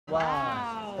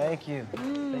Thank you.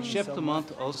 Thank Chef you so Lamont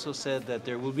much. also said that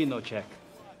there will be no check.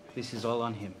 This is all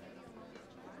on him.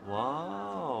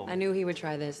 Wow. I knew he would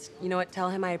try this. You know what? Tell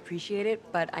him I appreciate it,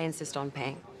 but I insist on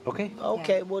paying. Okay?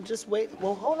 Okay, Yeah. well, just wait.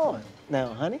 Well, hold on.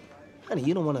 Now, honey,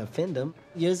 you don't want to offend him.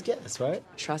 You're his guest, right?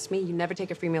 Trust me, you never take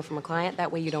a free meal from a client.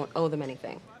 That way you don't owe them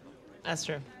anything. That's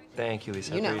true. Thank you,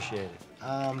 Lisa. I You know. appreciate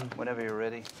it. Whenever you're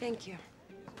ready. Thank you.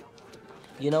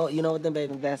 You know what, then,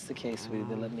 baby? If that's the case, sweetie,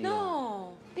 then let me...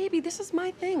 No, baby, this is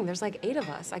my thing. There's like 8 of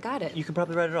us. I got it. You can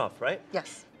probably write it off, right?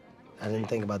 Yes. I didn't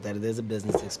think about that. It is a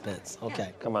business expense.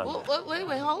 Okay. Come on. Well,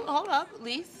 wait, hold up,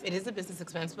 Lise. It is a business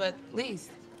expense, but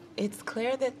Lise, it's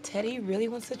clear that Teddy really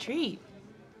wants a treat.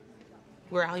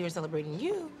 We're out here celebrating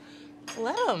you.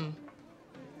 Let him.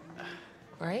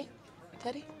 Right,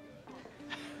 Teddy?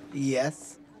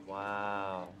 Yes.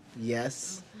 Wow.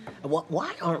 Yes.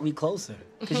 Why aren't we closer?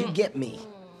 Because you get me.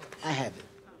 I have it.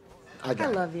 I got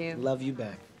I it. love you. Love you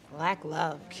back. Black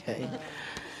love. Okay.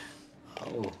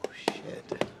 Oh,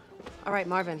 shit. All right,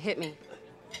 Marvin, hit me.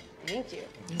 Thank you.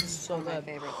 It's so One of my good.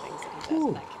 favorite things that he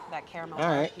does. That caramel All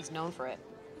tart, right. he's known for it.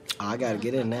 Oh, I got to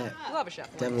get in that. You love a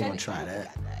chef. Definitely want to try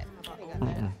that.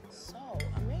 So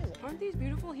amazing. Aren't these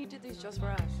beautiful? He did these just for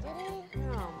us. You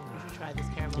should try this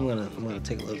caramel. I'm gonna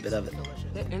take a little bit of it.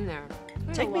 They're in there.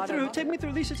 Take me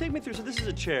through, Lisa, take me through. So this is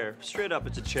a chair. Straight up,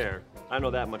 it's a chair. I know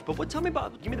that much. But tell me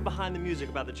give me the behind the music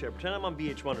about the chair. Pretend I'm on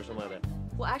VH1 or something like that.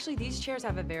 Well, actually, these chairs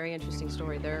have a very interesting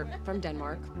story. They're from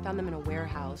Denmark. Found them in a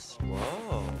warehouse.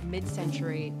 Whoa.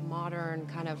 Mid-century, modern,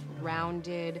 kind of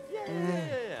rounded.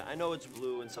 Yeah. I know it's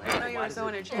blue and stuff. I know you were so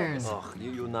into chairs. Oh,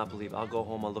 you will not believe. I'll go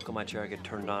home, I'll look at my chair, I get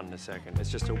turned on in a second. It's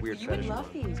just a weird You would fetish.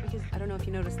 love these because I don't know if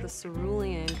you noticed the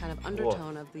cerulean kind of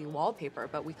undertone of the wallpaper,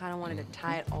 but we kind of wanted to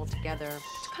tie it all together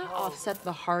to kind of offset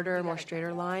the harder, more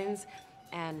straighter lines.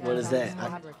 And What is found that? this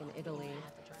fabric in Italy.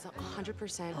 It's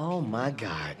 100% Oh, my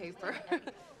God. paper.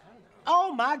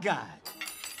 Oh, my God.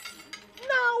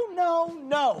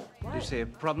 No. There's a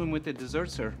problem with the dessert,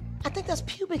 sir. I think that's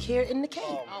pubic hair in the cake.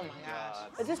 Oh my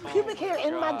gosh. Is this pubic hair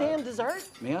in my damn dessert?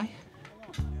 May I?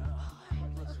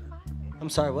 I'm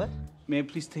sorry, what? May I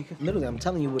please take it? Literally, I'm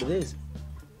telling you what it is.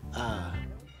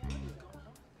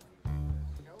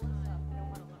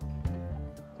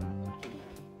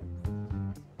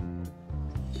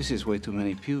 This is way too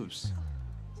many pubes.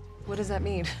 What does that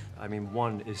mean? I mean,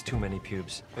 one is too many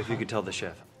pubes. If you could tell the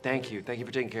chef. Thank you. Thank you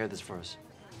for taking care of this for us.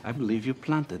 I believe you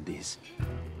planted these.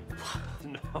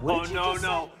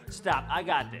 No. Stop. I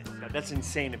got this. That's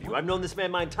insane of you. I've known this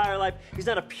man my entire life. He's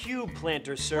not a pube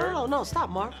planter, sir. No, stop,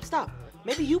 Marv, stop.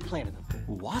 Maybe you planted them.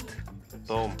 What?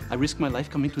 Boom. I risk my life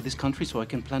coming to this country so I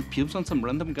can plant pubes on some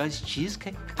random guy's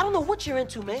cheesecake? I don't know what you're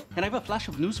into, man. And I have a flash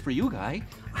of news for you, guy.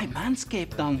 I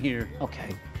manscaped down here. Okay,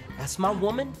 that's my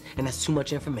woman, and that's too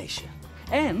much information.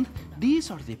 And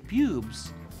these are the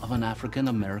pubes of an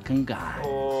African-American guy.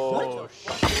 Oh,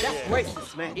 That's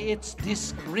racist, man. It's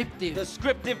descriptive.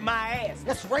 Descriptive my ass.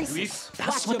 That's racist.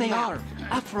 That's Watch what your they mouth.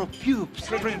 are. Afro pubes.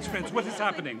 Prince, what is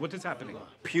happening? What is happening?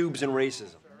 pubes and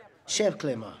racism. Chef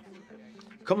Clément,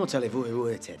 comment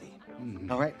allez-vous, Teddy?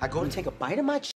 All right, I go to take a bite of my